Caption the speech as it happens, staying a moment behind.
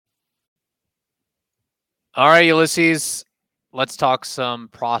All right, Ulysses, let's talk some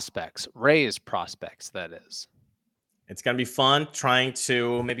prospects, Rays prospects, that is. It's going to be fun trying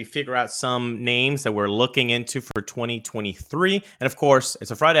to maybe figure out some names that we're looking into for 2023. And of course,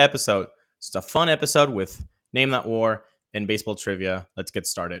 it's a Friday episode. It's a fun episode with Name That War and baseball trivia. Let's get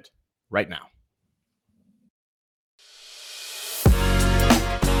started right now.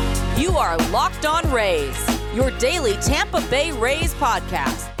 You are Locked On Rays, your daily Tampa Bay Rays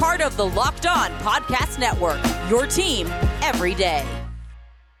podcast, part of the Locked On Podcast Network, your team every day.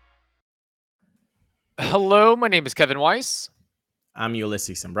 Hello, my name is Kevin Weiss. I'm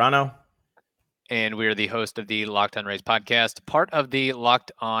Ulysses Sembrano. And we are the host of the Locked On Rays podcast, part of the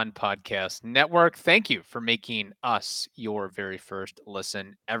Locked On Podcast Network. Thank you for making us your very first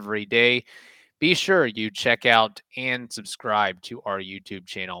listen every day. Be sure you check out and subscribe to our YouTube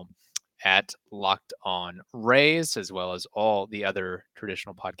channel at Locked On Rays, as well as all the other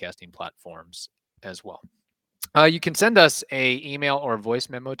traditional podcasting platforms as well. You can send us a email or voice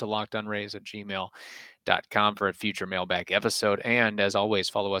memo to lockedonrays@gmail.com for a future mailbag episode. And as always,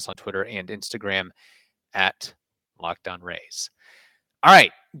 follow us on Twitter and Instagram at Locked On Rays. All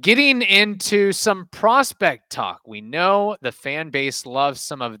right, getting into some prospect talk. We know the fan base loves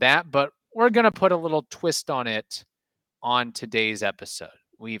some of that, but we're going to put a little twist on it on today's episode.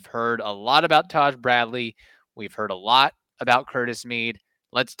 We've heard a lot about Taj Bradley. We've heard a lot about Curtis Mead.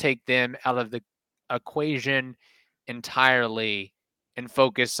 Let's take them out of the equation entirely and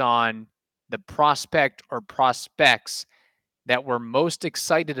focus on the prospect or prospects that we're most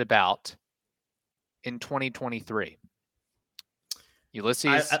excited about in 2023.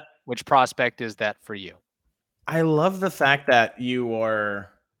 Ulysses, which prospect is that for you? I love the fact that you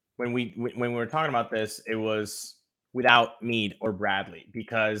are when we were talking about this, it was without Mead or Bradley,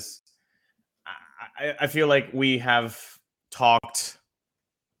 because I feel like we have talked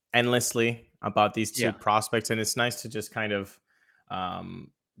endlessly about these two prospects, and it's nice to just kind of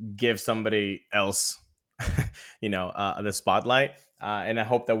give somebody else the spotlight, and I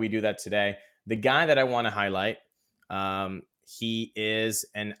hope that we do that today. The guy that I want to highlight, he is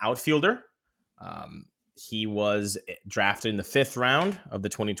an outfielder. He was drafted in the 5th round of the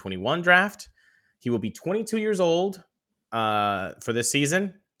 2021 draft. He will be 22 years old for this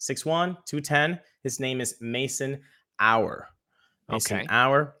season, 6'1", 210. His name is Mason Auer. Mason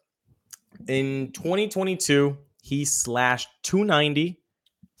Auer. In 2022, he slashed 290,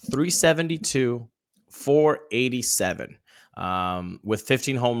 372, 487 with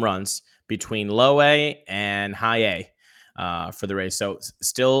 15 home runs between low A and high A for the Rays. So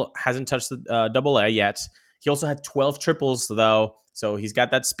still hasn't touched the double A yet. He also had 12 triples, though. So he's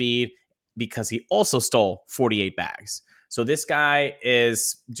got that speed because he also stole 48 bags. So this guy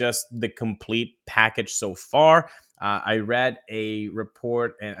is just the complete package so far. I read a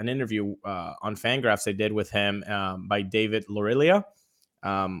report, an interview on Fangraphs they did with him by David Lorilia,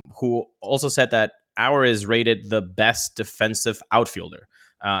 who also said that Auer is rated the best defensive outfielder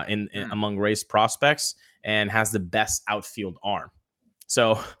in among Rays prospects and has the best outfield arm.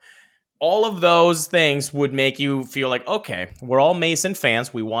 So all of those things would make you feel like, okay, we're all Mason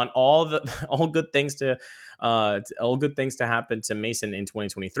fans. We want all good things to happen to Mason in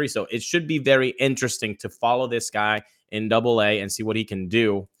 2023. So it should be very interesting to follow this guy in Double A and see what he can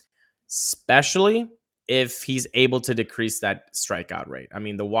do, especially if he's able to decrease that strikeout rate. I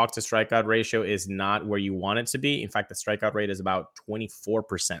mean, the walk to strikeout ratio is not where you want it to be. In fact, the strikeout rate is about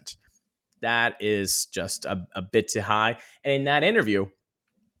 24%. That is just a bit too high. And in that interview,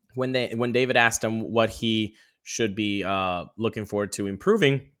 when David asked him what he should be looking forward to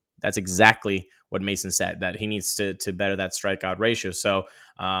improving, that's exactly what Mason said, that he needs to better that strikeout ratio. So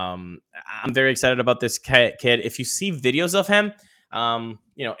I'm very excited about this kid. If you see videos of him,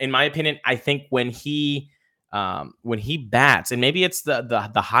 in my opinion, I think when he bats, and maybe it's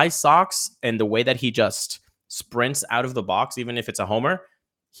the high socks and the way that he just sprints out of the box, even if it's a homer,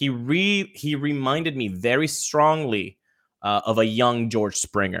 he reminded me very strongly of a young George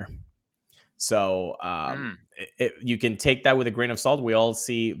Springer. So you can take that with a grain of salt. We all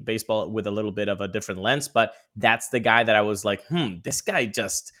see baseball with a little bit of a different lens, but that's the guy that I was like, this guy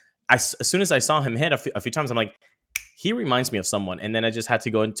just, as soon as I saw him hit a few times, I'm like, he reminds me of someone. And then I just had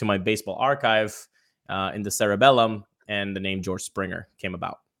to go into my baseball archive in the cerebellum, and the name George Springer came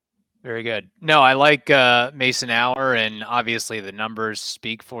about. Very good. No, I like Mason Auer, and obviously the numbers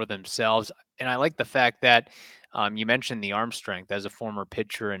speak for themselves. And I like the fact that you mentioned the arm strength as a former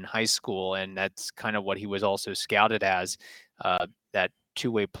pitcher in high school, and that's kind of what he was also scouted as, that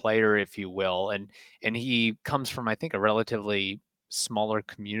two-way player, if you will. And he comes from, I think, a relatively smaller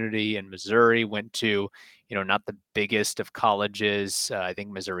community in Missouri, went to, not the biggest of colleges, I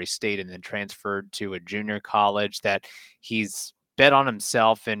think Missouri State, and then transferred to a junior college, that he's bet on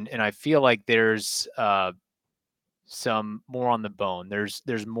himself. And I feel like there's some more on the bone.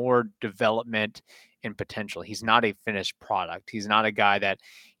 There's more development and potential. He's not a finished product. He's not a guy that,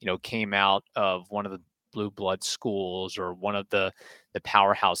 came out of one of the blue blood schools or one of the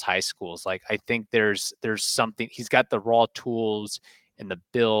powerhouse high schools. Like, I think there's something. He's got the raw tools and the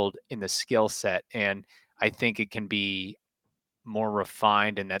build and the skill set, and I think it can be more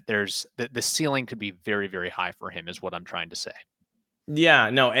refined, and that there's the ceiling could be very, very high for him, is what I'm trying to say. Yeah,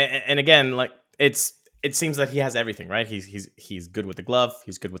 no, and again, like it seems that he has everything, right? He's good with the glove,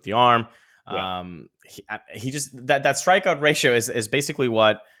 he's good with the arm. Yeah. He just that strikeout ratio is basically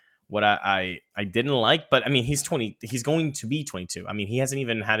what I didn't like. But I mean, he's 20, he's going to be 22. I mean, he hasn't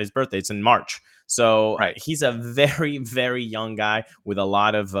even had his birthday. It's in March. So Right. he's a very, very young guy with a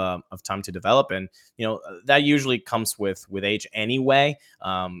lot of time to develop. And, that usually comes with age anyway.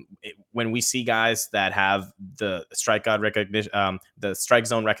 When we see guys that have the strikeout recognition, the strike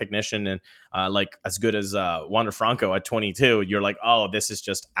zone recognition, and like as good as Wander Franco at 22, you're like, oh, this is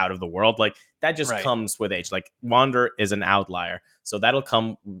just out of the world. Like that just Right. comes with age. Like Wander is an outlier. So that'll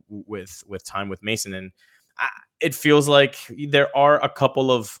come with time with Mason. And it feels like there are a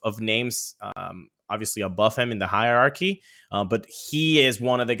couple of names, obviously above him in the hierarchy. But he is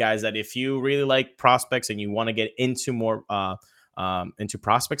one of the guys that if you really like prospects and you want to get into more into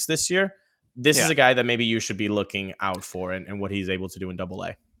prospects this year, this is a guy that maybe you should be looking out for and what he's able to do in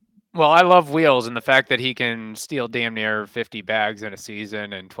Double-A. Well, I love Wheels and the fact that he can steal damn near 50 bags in a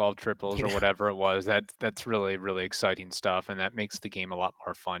season and 12 triples or whatever it was. That's really, really exciting stuff, and that makes the game a lot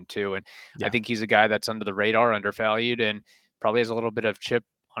more fun too. And I think he's a guy that's under the radar, undervalued, and probably has a little bit of chip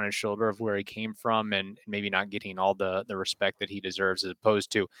on his shoulder of where he came from, and maybe not getting all the respect that he deserves, as opposed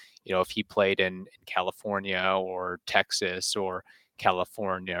to, if he played in California or Texas or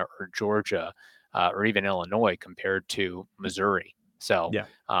California or Georgia or even Illinois compared to Missouri. So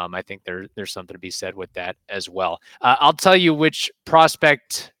I think there's something to be said with that as well. I'll tell you which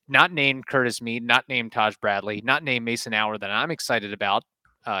prospect, not named Curtis Mead, not named Taj Bradley, not named Mason Hour, that I'm excited about,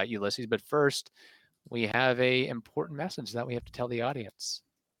 Ulysses. But first, we have a important message that we have to tell the audience.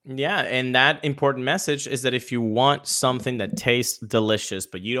 Yeah, and that important message is that if you want something that tastes delicious,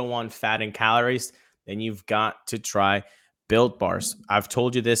 but you don't want fat and calories, then you've got to try Built Bars. I've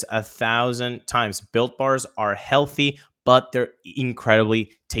told you this 1,000 times. Built Bars are healthy, but they're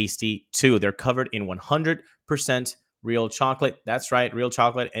incredibly tasty too. They're covered in 100% real chocolate. That's right, real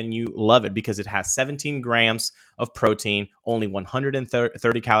chocolate. And you love it because it has 17 grams of protein, only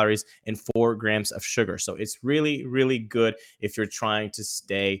 130 calories, and 4 grams of sugar. So it's really, really good if you're trying to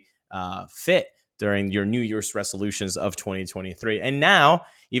stay fit during your New Year's resolutions of 2023. And now,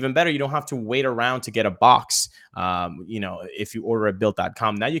 even better, you don't have to wait around to get a box. If you order at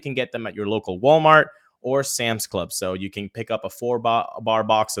built.com, now you can get them at your local Walmart or Sam's Club. So you can pick up a 4-bar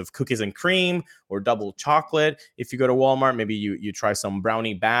box of cookies and cream or double chocolate. If you go to Walmart, maybe you try some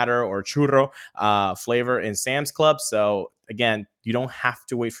brownie batter or churro flavor in Sam's Club. So again, you don't have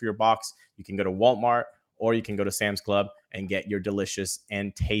to wait for your box. You can go to Walmart or you can go to Sam's Club and get your delicious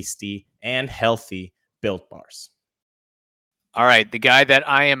and tasty and healthy Built Bars. All right, the guy that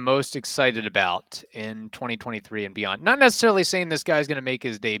I am most excited about in 2023 and beyond. Not necessarily saying this guy's going to make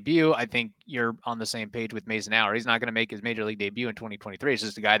his debut. I think you're on the same page with Mason Hour. He's not going to make his major league debut in 2023. It's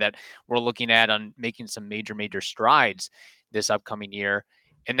just a guy that we're looking at on making some major strides this upcoming year.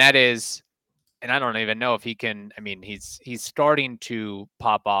 And that is, and I don't even know if he can, I mean, he's starting to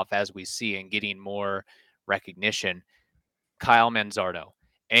pop off as we see and getting more recognition. Kyle Manzardo.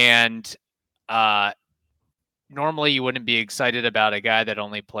 And normally you wouldn't be excited about a guy that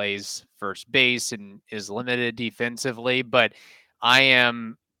only plays first base and is limited defensively, but I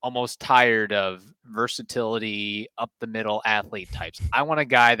am almost tired of versatility up the middle athlete types. I want a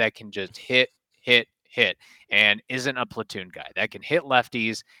guy that can just hit, and isn't a platoon guy, that can hit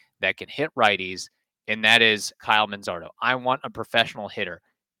lefties, that can hit righties, and that is Kyle Manzardo. I want a professional hitter.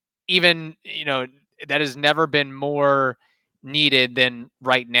 Even, that has never been more needed than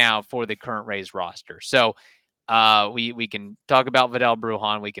right now for the current Rays roster. So we can talk about Vidal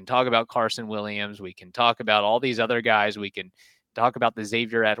Brujan. We can talk about Carson Williams. We can talk about all these other guys. We can talk about the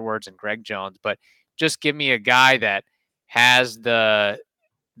Xavier Edwards and Greg Jones, but just give me a guy that has the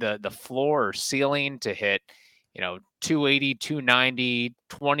floor or ceiling to hit, 280, 290,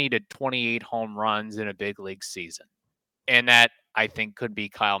 20 to 28 home runs in a big league season. And that, I think, could be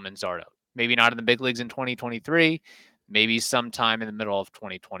Kyle Manzardo. Maybe not in the big leagues in 2023, maybe sometime in the middle of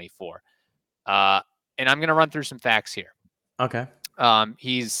 2024. And I'm going to run through some facts here. Okay.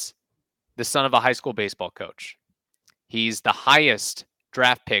 He's the son of a high school baseball coach. He's the highest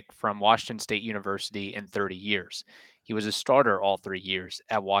draft pick from Washington State University in 30 years. He was a starter all 3 years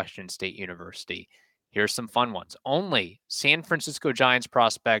at Washington State University. Here's some fun ones. Only San Francisco Giants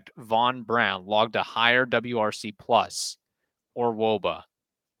prospect Vaughn Brown logged a higher WRC plus or WOBA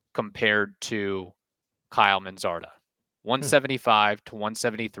compared to Kyle Manzardo. 175 to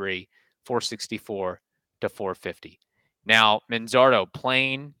 173, 464 to 450. Now, Manzardo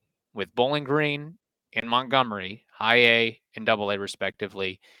playing with Bowling Green and Montgomery, high A and double A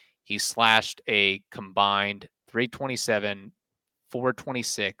respectively, he slashed a combined 327,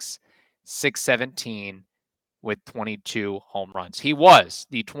 426, 617 with 22 home runs. He was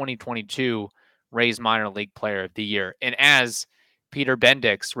the 2022 Rays Minor League Player of the Year. And as Peter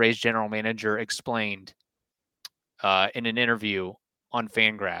Bendix, Rays general manager, explained in an interview on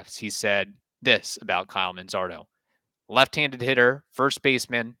Fangraphs, he said this about Kyle Manzardo. Left-handed hitter, first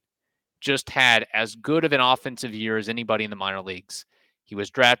baseman, just had as good of an offensive year as anybody in the minor leagues. He was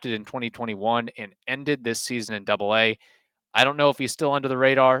drafted in 2021 and ended this season in Double-A. I don't know if he's still under the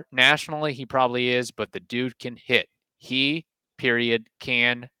radar. Nationally, he probably is, but the dude can hit. He, period,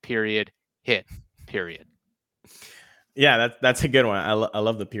 can, period, hit, period. Yeah, that's a good one. I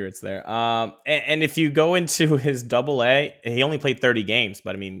love the periods there. And if you go into his Double-A, he only played 30 games,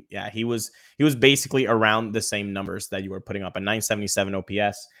 but I mean, yeah, he was basically around the same numbers that you were putting up: a 977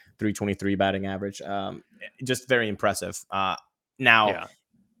 OPS, 323 batting average. Just very impressive. Now,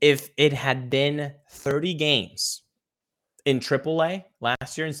 if it had been 30 games in AAA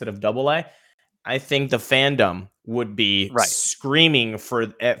last year instead of Double-A, I think the fandom would be screaming for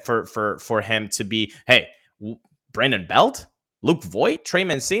him to be, hey, Brandon Belt, Luke Voit, Trey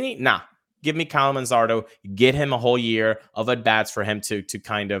Mancini. Nah, give me Kyle Manzardo. Get him a whole year of at-bats for him to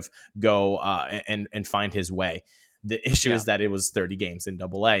kind of go and find his way. The issue is that it was 30 games in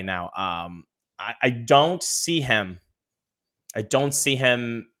Double-A. Now, I don't see him. I don't see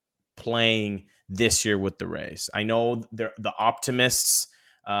him playing this year with the Rays. I know the optimists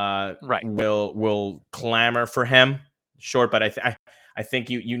will clamor for him. Sure, but I think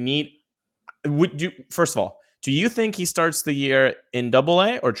you need. Would you, first of all, do you think he starts the year in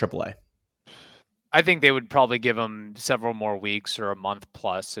Double-A or Triple-A? I think they would probably give him several more weeks or a month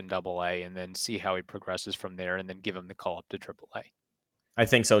plus in Double-A and then see how he progresses from there and then give him the call up to Triple-A. I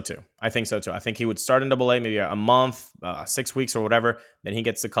think so too. I think he would start in Double-A, maybe a month, 6 weeks or whatever. Then he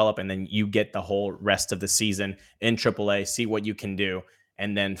gets the call up and then you get the whole rest of the season in Triple-A, see what you can do,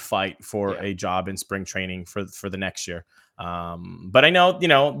 and then fight for a job in spring training for the next year. But I know,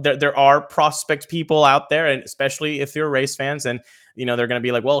 there are prospect people out there, and especially if you're Rays fans, and they're going to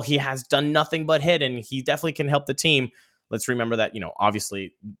be like, well, he has done nothing but hit and he definitely can help the team. Let's remember that,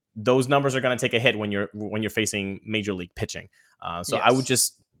 obviously those numbers are going to take a hit when you're facing major league pitching. So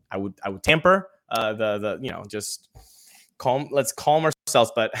yes. I would temper just calm. Let's calm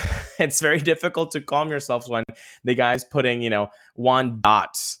ourselves, but it's very difficult to calm yourselves when the guy's putting, 1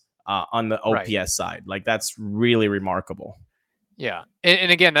 dot on the OPS side. Like, that's really remarkable. Yeah.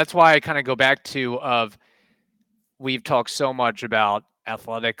 And again, that's why I kind of go back to we've talked so much about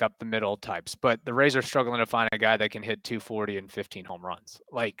athletic up the middle types, but the Rays are struggling to find a guy that can hit 240 and 15 home runs.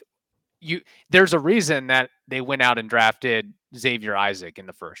 Like, there's a reason that they went out and drafted Xavier Isaac in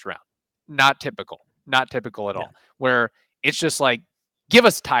the first round. Not typical at all. Where it's just like, give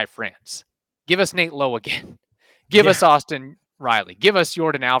us Ty France, give us Nate Lowe again, give us Austin Riley, give us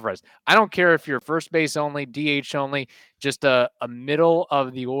Jordan Alvarez. I don't care if you're first base only, DH only, just a middle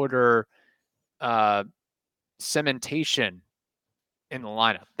of the order cementation in the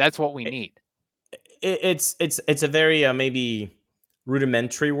lineup. That's what we need. It's a very maybe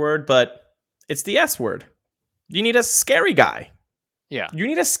rudimentary word, but it's the S word. You need a scary guy. Yeah. You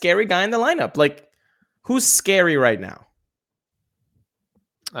need a scary guy in the lineup. Like, who's scary right now?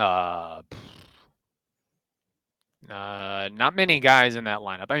 Not many guys in that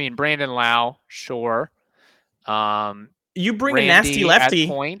lineup. I mean, Brandon Lau, sure. You bring Randy a nasty lefty at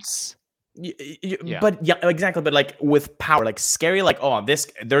points. But yeah, exactly. But like with power, like scary, like,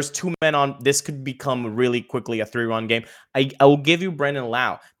 there's 2 men on. This could become really quickly a 3-run game. I will give you Brandon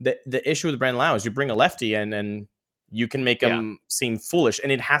Lau. The issue with Brandon Lau is you bring a lefty and you can make him seem foolish,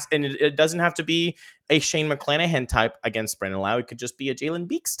 and it doesn't have to be a Shane McClanahan type against Brandon Lau. It could just be a Jalen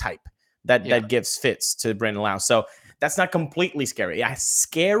Beeks type that gives fits to Brandon Lau. So that's not completely scary. A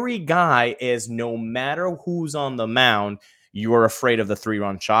scary guy is no matter who's on the mound, you're afraid of the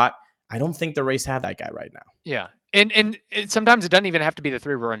 3-run shot. I don't think the Rays have that guy right now. Yeah. And sometimes it doesn't even have to be the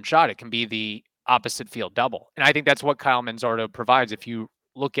 3-run shot. It can be the opposite field double. And I think that's what Kyle Manzardo provides. If you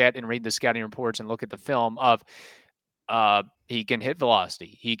look at and read the scouting reports and look at the film of He can hit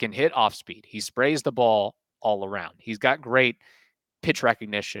velocity. He can hit off speed. He sprays the ball all around. He's got great pitch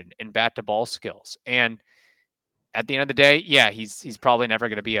recognition and bat to ball skills. And at the end of the day, yeah, he's probably never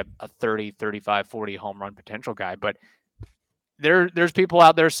going to be a 30, 35, 40 home run potential guy. But there's people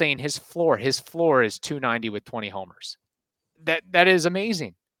out there saying his floor is 290 with 20 homers. That is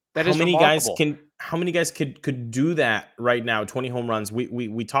amazing. That is remarkable. How many guys could do that right now? 20 home runs.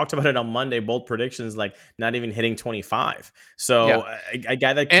 We talked about it on Monday. Bold predictions, like not even hitting 25. So yeah. a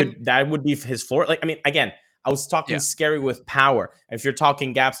guy that would be his floor. Like, I mean, again, I was talking scary with power. If you're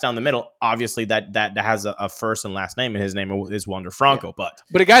talking gaps down the middle, obviously that has a first and last name, and his name is Wander Franco. Yeah.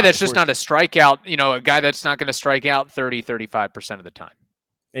 But a guy that's just not a strikeout, a guy that's not going to strike out 30, 35% of the time.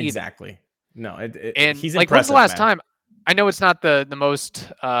 Exactly. No, and he's like, impressive, when's the last man. time? I know it's not the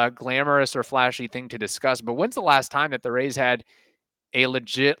most glamorous or flashy thing to discuss, but when's the last time that the Rays had a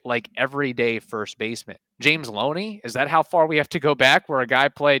legit, like, everyday first baseman? James Loney? Is that how far we have to go back, where a guy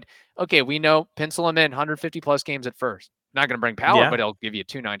played, okay, we know, pencil him in 150 plus games at first. Not going to bring power, but he'll give you a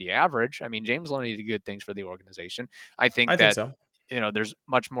 290 average. I mean, James Loney did good things for the organization. I think so. There's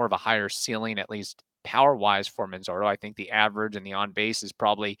much more of a higher ceiling, at least power-wise, for Manzardo. I think the average and the on-base is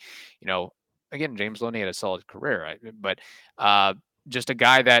probably, again, James Loney had a solid career, but just a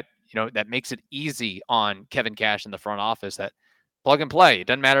guy that, that makes it easy on Kevin Cash in the front office, that plug and play. It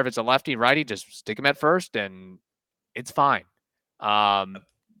doesn't matter if it's a lefty, righty, just stick him at first and it's fine.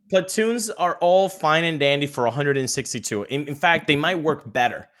 Platoons are all fine and dandy for 162. In fact, they might work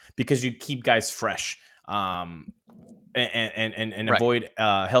better because you keep guys fresh and avoid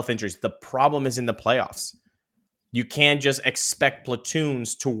health injuries. The problem is in the playoffs. You can't just expect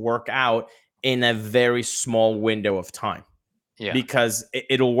platoons to work out in a very small window of time. Yeah. Because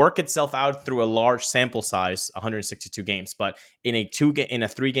it'll work itself out through a large sample size, 162 games. But in a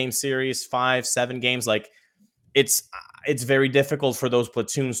 3-game series, 5-7 games, like it's very difficult for those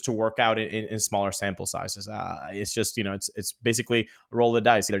platoons to work out in smaller sample sizes. It's just, it's basically a roll of the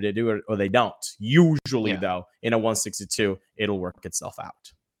dice. Either they do it or they don't. Usually, though, in a 162, it'll work itself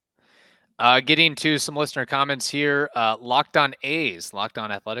out. Getting to some listener comments here. Locked On A's, Locked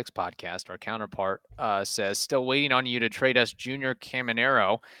On Athletics podcast, our counterpart, says, still waiting on you to trade us Junior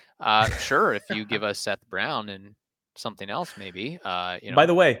Caminero. Sure, if you give us Seth Brown and something else, maybe. By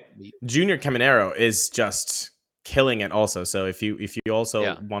the way, Junior Caminero is just killing it also. So if you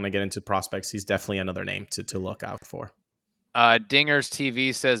also want to get into prospects, he's definitely another name to look out for. Dingers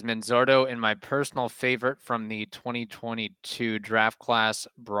TV says Manzardo and my personal favorite from the 2022 draft class,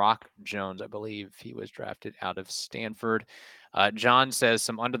 Brock Jones. I believe he was drafted out of Stanford. John says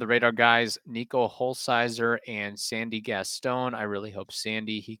some under the radar guys, Nico Holsizer and Sandy Gaston. I really hope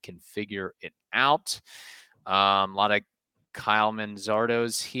Sandy, he can figure it out. A lot of Kyle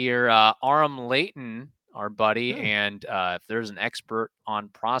Manzardos here. Aram Layton, our buddy, and if there's an expert on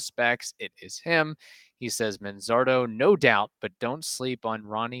prospects, it is him. He says Manzardo, no doubt, but don't sleep on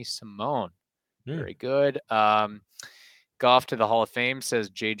Ronnie Simone. Very good. Goff to the Hall of Fame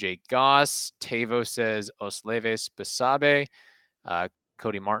says JJ Goss. Tavo says Osleves Basabe.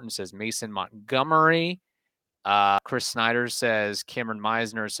 Cody Martin says Mason Montgomery. Chris Snyder says Cameron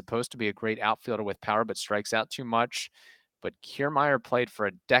Meisner is supposed to be a great outfielder with power, but strikes out too much. But Kiermaier played for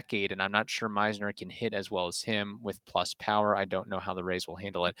a decade, and I'm not sure Meisner can hit as well as him with plus power. I don't know how the Rays will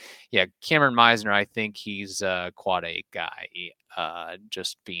handle it. Yeah, Cameron Meisner, I think he's a quad A guy,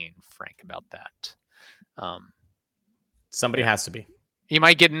 just being frank about that. Somebody has to be. He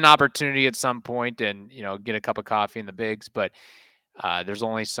might get an opportunity at some point and, get a cup of coffee in the bigs, but there's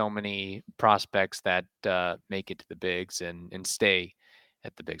only so many prospects that make it to the bigs and stay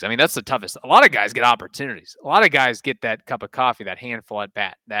at the bigs. I mean, that's the toughest. A lot of guys get opportunities. A lot of guys get that cup of coffee, that handful at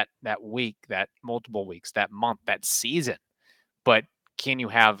bat, that week, that multiple weeks, that month, that season. But can you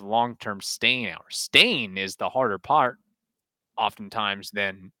have long-term staying hours? Staying is the harder part oftentimes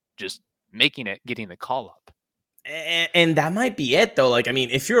than just making it, getting the call up. And that might be it, though. Like, I mean,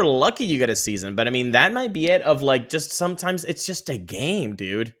 if you're lucky, you get a season. But, I mean, that might be it of, like, just sometimes it's just a game,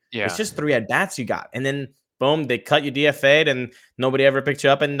 dude. Yeah. It's just 3 at-bats you got. And then, boom, they cut you DFA'd and nobody ever picked you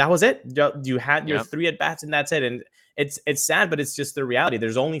up. And that was it. You had your 3 at-bats and that's it. And it's sad, but it's just the reality.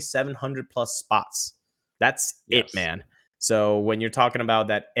 There's only 700-plus spots. That's it, man. So when you're talking about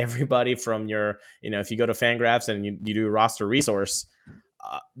that, everybody from your, if you go to Fangraphs and you do a roster resource,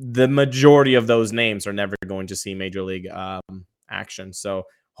 the majority of those names are never going to see major league action. So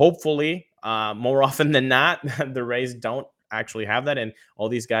hopefully, more often than not, the Rays don't actually have that, and all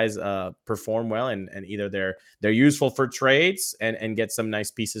these guys perform well, and either they're useful for trades and get some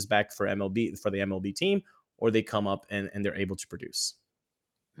nice pieces back for the MLB team, or they come up and they're able to produce.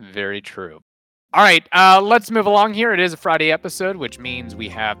 Very true. All right, let's move along here. It is a Friday episode, which means we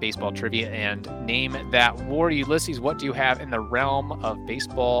have baseball trivia and Name That War. Ulysses, what do you have in the realm of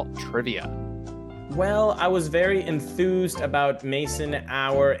baseball trivia? Well, I was very enthused about Mason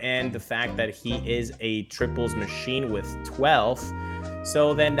Hour and the fact that he is a triples machine with 12.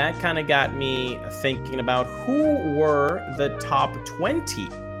 So then that kind of got me thinking about who were the top 20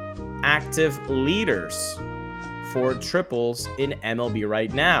 active leaders for triples in MLB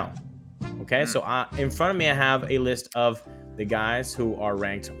right now. Okay, so in front of me, I have a list of the guys who are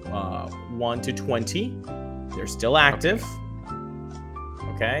ranked 1 to 20. They're still active.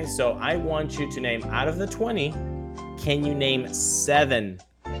 Okay, so I want you to name, out of the 20, can you name 7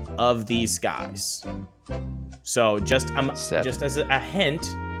 of these guys? So just as a hint,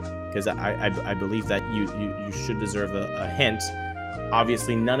 because I believe that you should deserve a hint.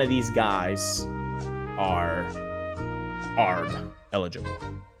 Obviously, none of these guys are ARB eligible.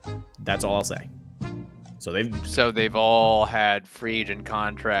 That's all I'll say. So they've all had free agent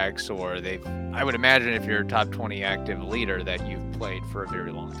contracts, or I would imagine if you're a top 20 active leader that you've played for a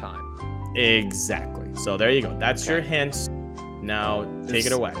very long time. Exactly. So there you go. That's your hint. Now take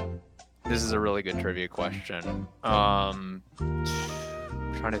it away. This is a really good trivia question. I'm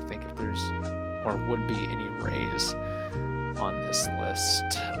trying to think if there's or would be any Rays on this list.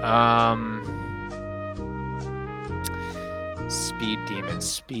 Speed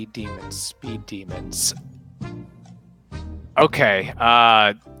demons. Okay,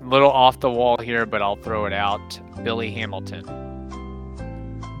 little off the wall here, but I'll throw it out. Billy Hamilton.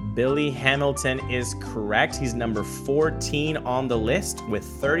 Billy Hamilton is correct. He's number 14 on the list with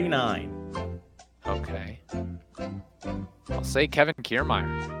 39. Okay. I'll say Kevin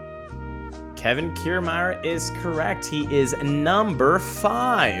Kiermaier. Kevin Kiermaier is correct. He is number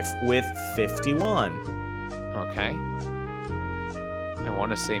 5 with 51. Okay. I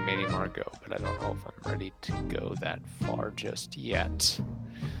want to say Manny Margot, but I don't know if I'm ready to go that far just yet.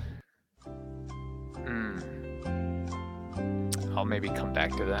 I'll maybe come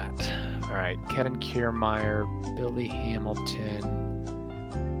back to that. All right, Kevin Kiermaier, Billy Hamilton.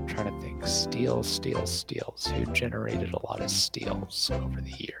 I'm trying to think. Steals. Who generated a lot of steals over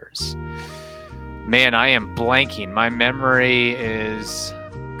the years? Man, I am blanking. My memory is...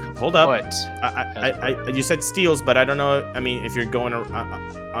 Hold up. What? You said steals, but I don't know. I mean, if you're going on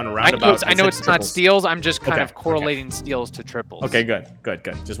a roundabout. I know it's not steals. I'm just kind of correlating steals to triples. Okay, good.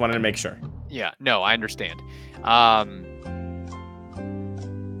 Just wanted to make sure. Yeah, no, I understand. I'll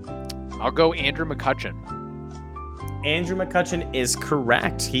go Andrew McCutchen. Andrew McCutchen is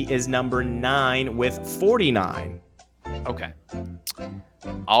correct. He is number 9 with 49. Okay.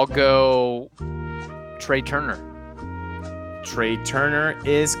 I'll go Trey Turner. Trey Turner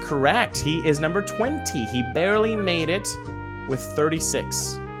is correct. He is number 20. He barely made it with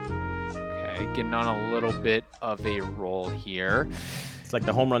 36. Okay, getting on a little bit of a roll here. It's like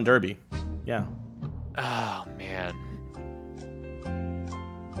the home run derby. Yeah. Oh, man.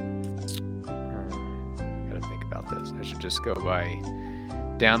 Gotta think about this. I should just go by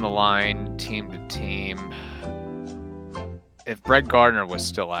down the line, team to team. If Brett Gardner was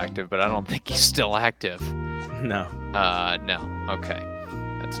still active, but I don't think he's still active. No. No. Okay.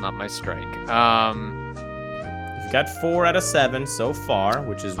 That's not my strike. You've got 4 out of 7 so far,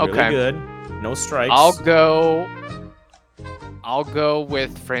 which is really good. No strikes. I'll go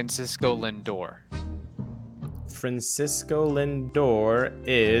with Francisco Lindor. Francisco Lindor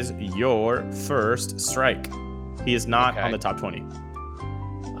is your first strike. He is not on the top 20.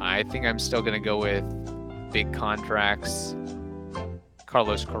 I think I'm still going to go with big contracts.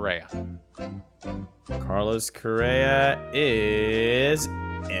 Carlos Correa. Carlos Correa is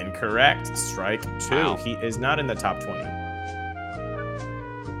incorrect. Strike 2. Wow. He is not in the top 20.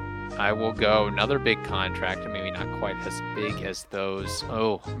 I will go another big contract, maybe not quite as big as those.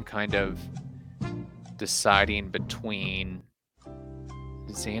 Oh, I'm kind of deciding between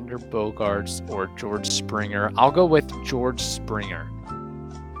Xander Bogaerts or George Springer. I'll go with George Springer.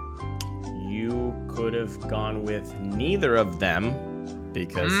 You could have gone with neither of them,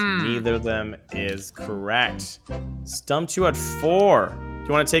 because neither of them is correct. Stumped you at 4. Do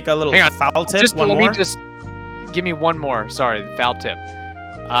you want to take a little foul tip? Just let me just give me one more. Sorry, foul tip.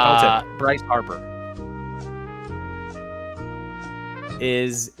 Bryce Harper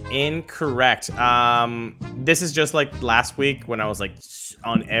is incorrect. This is just like last week when I was like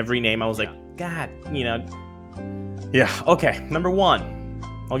on every name. I was like, God, Yeah. Okay. Number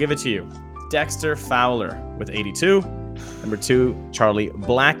 1, I'll give it to you. Dexter Fowler with 82. Number 2, Charlie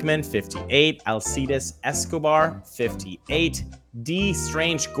Blackmon, 58. Alcides Escobar, 58. D.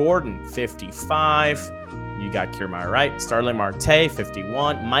 Strange Gordon, 55. You got Kiermaier Wright. Starling Marte,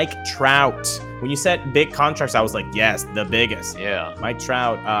 51. Mike Trout. When you said big contracts, I was like, yes, the biggest. Yeah. Mike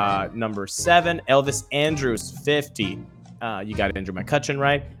Trout, number 7. Elvis Andrus, 50. You got Andrew McCutchen,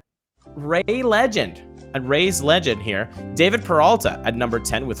 right? Ray Legend. And Ray's Legend here. David Peralta at number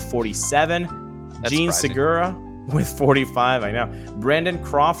 10 with 47. That's Gene surprising. Segura with 45, I know. Brandon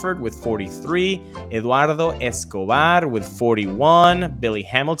Crawford with 43. Eduardo Escobar with 41. Billy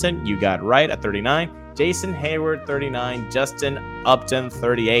Hamilton, you got right, at 39. Jason Hayward, 39. Justin Upton,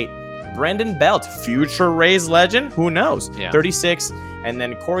 38. Brendan Belt, future Rays legend, who knows? Yeah. 36. And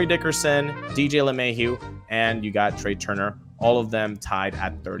then Corey Dickerson, DJ LeMahieu, and you got Trey Turner. All of them tied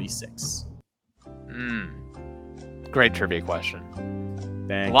at 36. Great trivia question.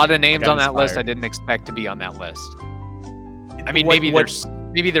 Dang. A lot of names got on that list I inspired. didn't expect to be on that list. I mean, What- maybe what-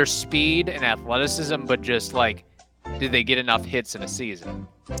 there's speed and athleticism, but just like, did they get enough hits in a season?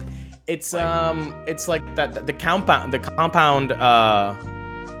 It's like that the compound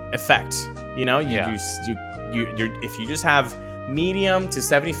effect. You know, you if you just have medium to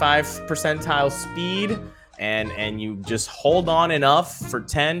 75 percentile speed and you just hold on enough for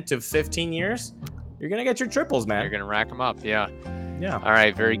 10 to 15 years, you're gonna get your triples, man. You're gonna rack them up, yeah. Yeah. All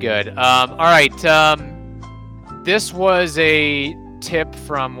right, very good. All right, this was a tip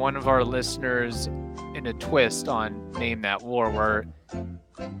from one of our listeners in a twist on Name That War, where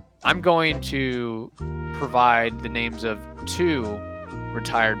I'm going to provide the names of 2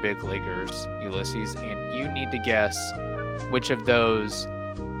 retired big leaguers, Ulysses, and you need to guess which of those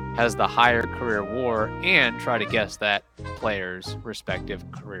has the higher career WAR and try to guess that player's respective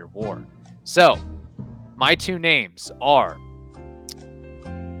career WAR. So, my 2 names are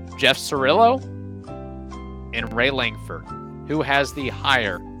Jeff Cirillo and Ray Langford. Who has the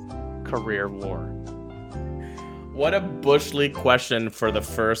higher career WAR? What a Bush League question for the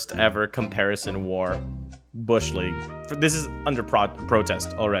first ever comparison war. Bush League. This is under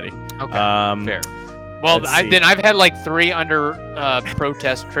protest already. Okay, Fair. Well, let's see. I've had like 3 under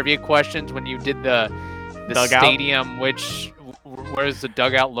protest trivia questions when you did the Dugout? stadium, where is the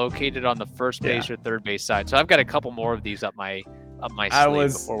dugout located, on the first base or third base side. So I've got a couple more of these up my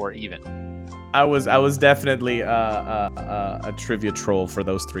sleeve before we're even. I was definitely a trivia troll for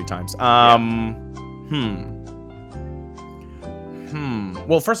those 3 times.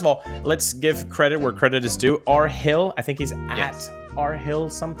 Well, first of all, let's give credit where credit is due. R Hill, I think he's Yes. at R Hill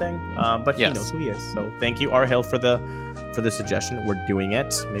something, but he Yes. knows who he is. So thank you, R Hill, for the suggestion. We're doing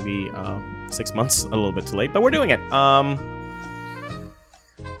it. Maybe 6 months, a little bit too late, but we're doing it.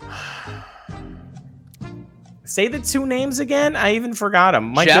 Say the 2 names again. I even forgot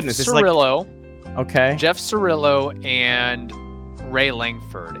them. My Jeff goodness, it's like Cirillo, okay. Jeff Cirillo, and Ray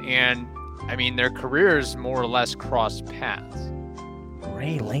Langford, and I mean their careers more or less crossed paths.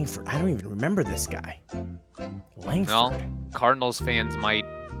 Ray Langford. I don't even remember this guy. Langford. Well, Cardinals fans might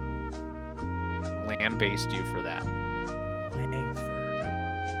lambaste you for that. Langford.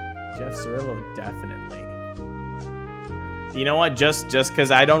 Jeff Cirillo, definitely. You know what? Just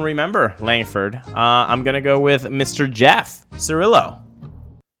because I don't remember Langford, I'm gonna go with Mr. Jeff Cirillo.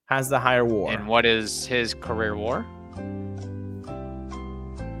 Has the higher WAR. And what is his career WAR?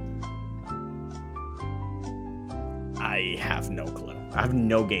 I have no clue. I have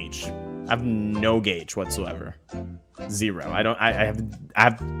no gauge. I have no gauge whatsoever. 0. I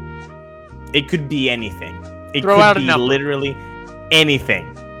have. It could be anything. It Throw could out a be number. literally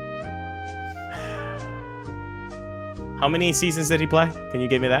anything. How many seasons did he play? Can you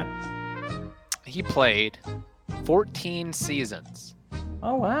give me that? He played 14 seasons.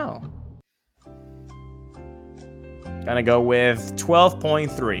 Oh, wow. Gonna go with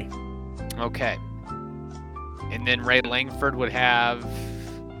 12.3. Okay. And then Ray Langford would have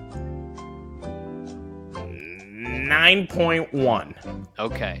 9.1.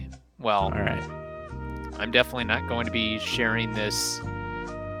 okay. Well, All right. I'm definitely not going to be sharing this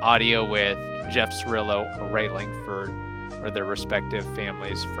audio with Jeff Cirillo or Ray Langford or their respective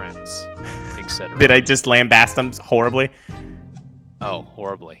families, friends, etc. Did I just lambast them horribly? Oh,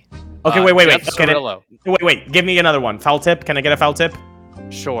 horribly. Okay, wait. Jeff Okay, then- Cirillo. wait. Give me another one. Foul tip. Can I get a foul tip?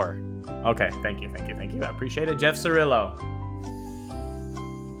 Sure. Okay. Thank you. I appreciate it. Jeff Cirillo.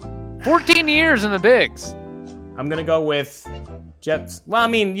 14 years in the bigs. I'm gonna go with Jeff. Well, I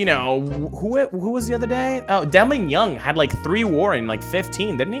mean, you know, who was the other day? Oh, Deming Young had like 3 WAR in like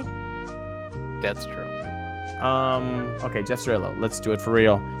 15, didn't he? That's true. Okay, Jeff Cirillo. Let's do it for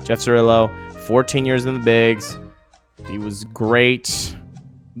real. Jeff Cirillo, 14 years in the bigs. He was great,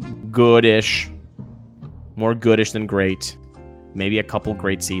 goodish. more goodish than great. Maybe a couple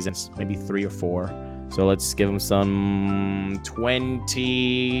great seasons, maybe 3 or 4. So let's give him some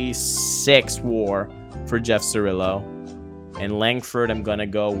 26 WAR for Jeff Cirillo. And Langford, I'm going to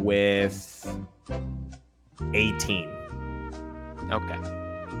go with 18. Okay.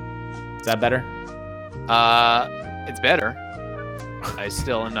 Is that better? It's better. I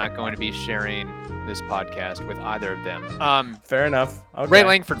still am not going to be sharing this podcast with either of them. Fair enough. Okay. Ray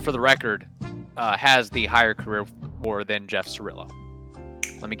Langford, for the record, has the higher career WAR than Jeff Cirillo.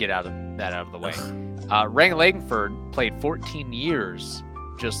 Let me get that out of the way. Ray Langford played 14 years,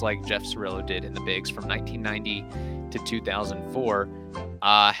 just like Jeff Cirillo did in the bigs from 1990 to 2004.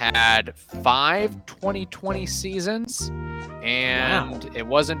 Had 5 2020 seasons, and It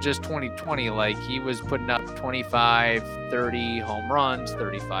wasn't just 2020. Like, he was putting up 25, 30 home runs,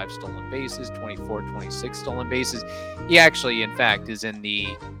 35 stolen bases, 24, 26 stolen bases. He actually, in fact, is in the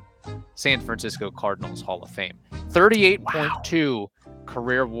San Francisco Cardinals Hall of Fame. 38.2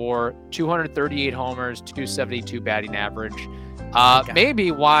 career WAR, 238 homers, 272 batting average.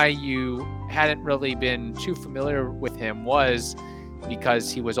 Maybe why you hadn't really been too familiar with him was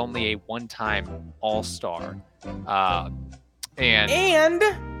because he was only a one-time All-Star. And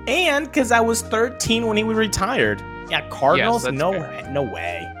because I was 13 when he was retired. Yeah, Cardinals? Yes, no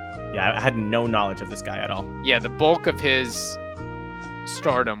way. Yeah, I had no knowledge of this guy at all. Yeah, the bulk of his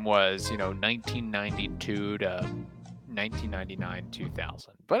stardom was, 1992 to 1999,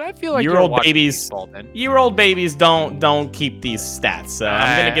 2000. But I feel like year-old babies don't keep these stats.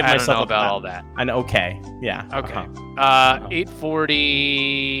 I'm gonna give myself I don't know about all that. Okay, yeah. Okay.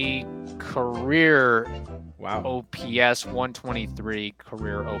 840 career. Wow. OPS 123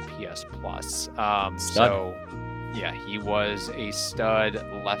 career OPS plus. So yeah, he was a stud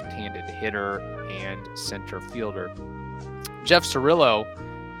left-handed hitter and center fielder. Jeff Cirillo,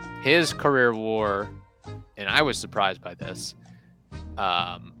 his career WAR, and I was surprised by this,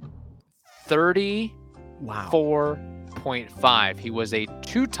 34.5. He was a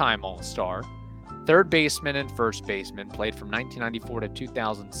 2-time All-Star, third baseman and first baseman, played from 1994 to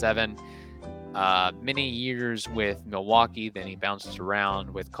 2007. Many years with Milwaukee, then he bounces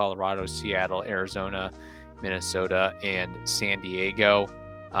around with Colorado, Seattle, Arizona, Minnesota, and San Diego.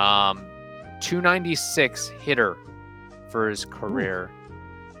 296 hitter for his career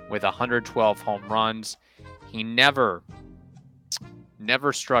with 112 home runs. He never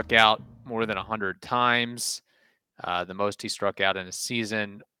struck out more than 100 times. The most he struck out in a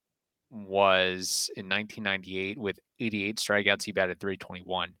season was in 1998 with 88 strikeouts. He batted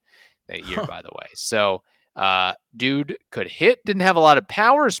 .321 that year, by the way. So dude could hit, didn't have a lot of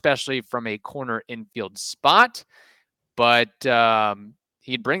power, especially from a corner infield spot, but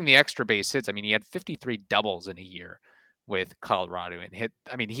he'd bring the extra base hits. I mean, he had 53 doubles in a year with Colorado and hit.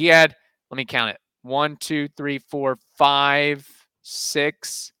 I mean, he had, let me count it, 1, 2, 3, 4, 5,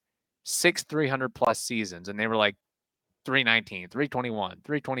 6 300 plus seasons, and they were like 319, 321,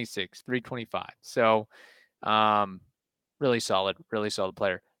 326, 325. So really solid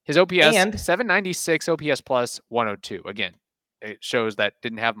player. His OPS, and 796 OPS plus 102. Again, it shows that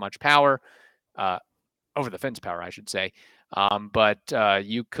didn't have much power, over the fence power, I should say. But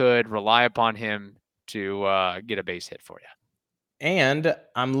you could rely upon him to get a base hit for you. And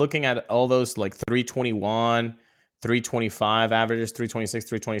I'm looking at all those like 321, 325 averages, 326,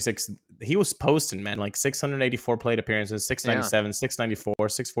 326. He was posting, man, like 684 plate appearances, 697, 694,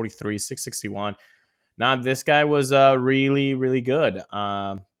 643, 661. Now, this guy was really, really good.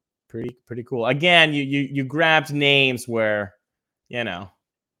 Pretty cool. Again, you grabbed names where,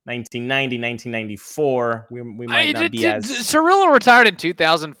 1990, 1994, we might not be as... Cirillo retired in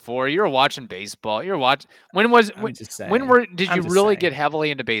 2004. You were watching baseball. You were watching... Did you really get heavily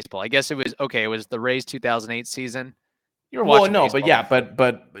into baseball? I guess it was the Rays 2008 season. You were watching baseball.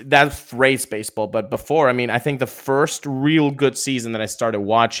 but that's Rays baseball. But before, I think the first real good season that I started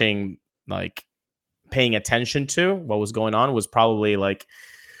watching, like paying attention to what was going on, was probably like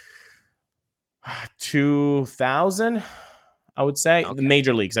 2000. I would say the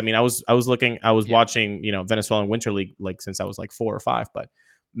major leagues. I was watching, Venezuelan Winter League like since I was like 4 or 5, but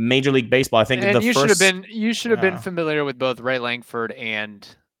Major League Baseball, I think you should have been familiar with both Ray Langford and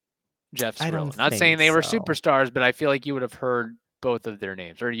Jeff Cirillo. Not saying they were superstars, but I feel like you would have heard both of their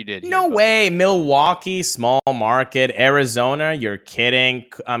names, or you did. No way. Milwaukee, small market. Arizona, you're kidding.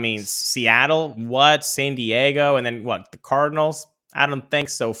 Seattle, what? San Diego, and then what? The Cardinals? I don't think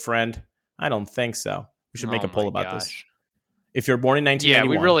so, friend. I don't think so. We should make a poll about this. If you're born in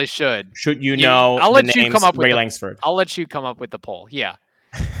 1991, we really should. Should you know? I'll let you come up with Ray Langsford. I'll let you come up with the poll. Yeah.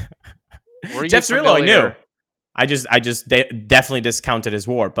 Jeff Cirillo, I knew. I just definitely discounted his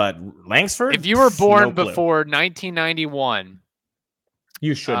WAR, but Langsford. If you were born no clue. before 1991,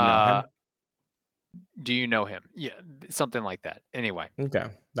 You should know him. do you know him? Yeah, something like that. Anyway, Okay.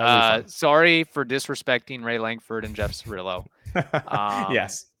 That would sorry for disrespecting Ray Langford and Jeff Cirillo. be fun.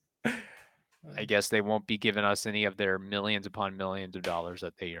 Yes. I guess they won't be giving us any of their millions upon millions of dollars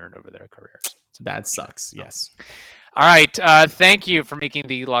that they earned over their careers. That sucks. Yes. All right. Thank you for making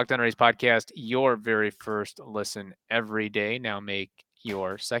the Locked On Rays podcast your very first listen every day. Now make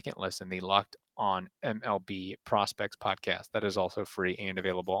your second listen the Locked On MLB Prospects podcast. That is also free and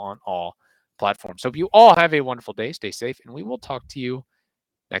available on all platforms. Hope you all have a wonderful day. Stay safe, and we will talk to you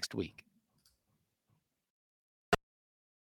next week.